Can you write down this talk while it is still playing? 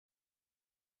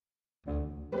So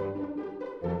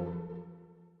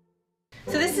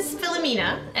this is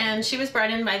Philomena, and she was brought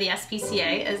in by the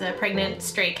SPCA as a pregnant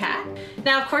stray cat.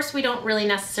 Now, of course, we don't really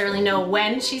necessarily know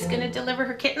when she's going to deliver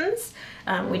her kittens.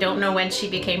 We don't know when she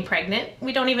became pregnant.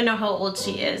 We don't even know how old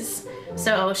she is.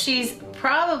 So she's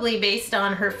probably, based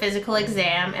on her physical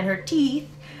exam and her teeth,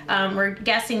 we're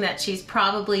guessing that she's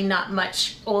probably not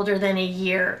much older than a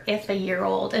year, if a year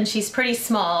old. And she's pretty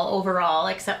small overall,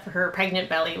 except for her pregnant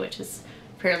belly, which is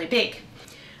fairly big.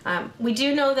 We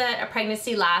do know that a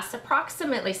pregnancy lasts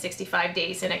approximately 65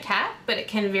 days in a cat, but it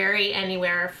can vary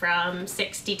anywhere from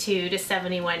 62 to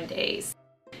 71 days.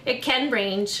 It can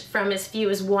range from as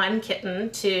few as 1 kitten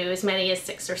to as many as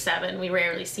 6 or 7. We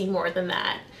rarely see more than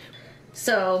that.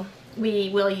 So we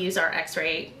will use our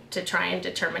x-ray to try and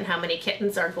determine how many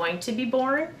kittens are going to be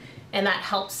born. And that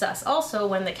helps us also,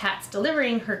 when the cat's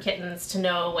delivering her kittens, to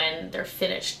know when they're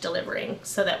finished delivering,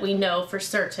 so that we know for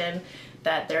certain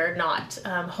that they're not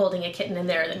holding a kitten in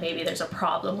there, that maybe there's a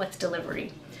problem with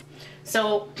delivery.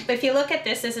 So if you look at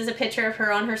this, this is a picture of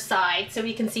her on her side, so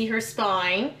we can see her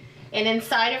spine, and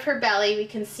inside of her belly we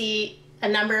can see a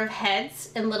number of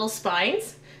heads and little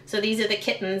spines. So these are the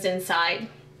kittens inside.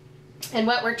 And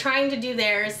what we're trying to do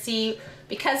there is see,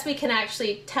 because we can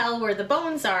actually tell where the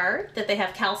bones are, that they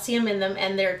have calcium in them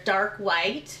and they're dark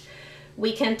white,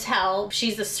 we can tell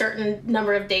she's a certain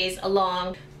number of days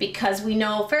along, because we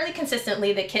know fairly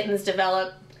consistently that kittens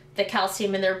develop the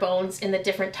calcium in their bones in the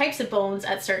different types of bones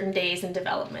at certain days in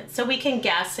development. So we can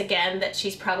guess again that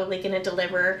she's probably going to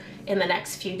deliver in the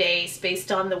next few days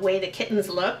based on the way the kittens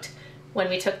looked when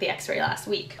we took the x-ray last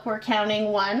week. We're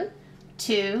counting 1,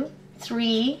 2,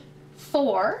 3,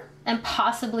 4, and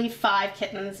possibly 5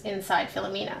 kittens inside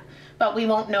Philomena. But we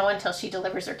won't know until she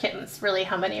delivers her kittens, really,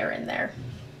 how many are in there.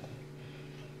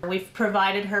 We've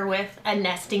provided her with a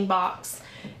nesting box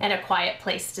and a quiet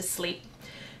place to sleep.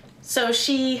 So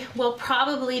she will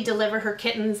probably deliver her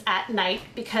kittens at night,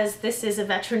 because this is a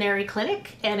veterinary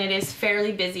clinic and it is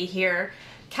fairly busy here.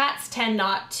 Cats tend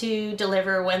not to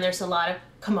deliver when there's a lot of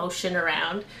commotion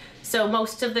around. So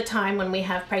most of the time when we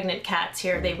have pregnant cats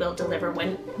here, they will deliver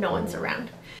when no one's around.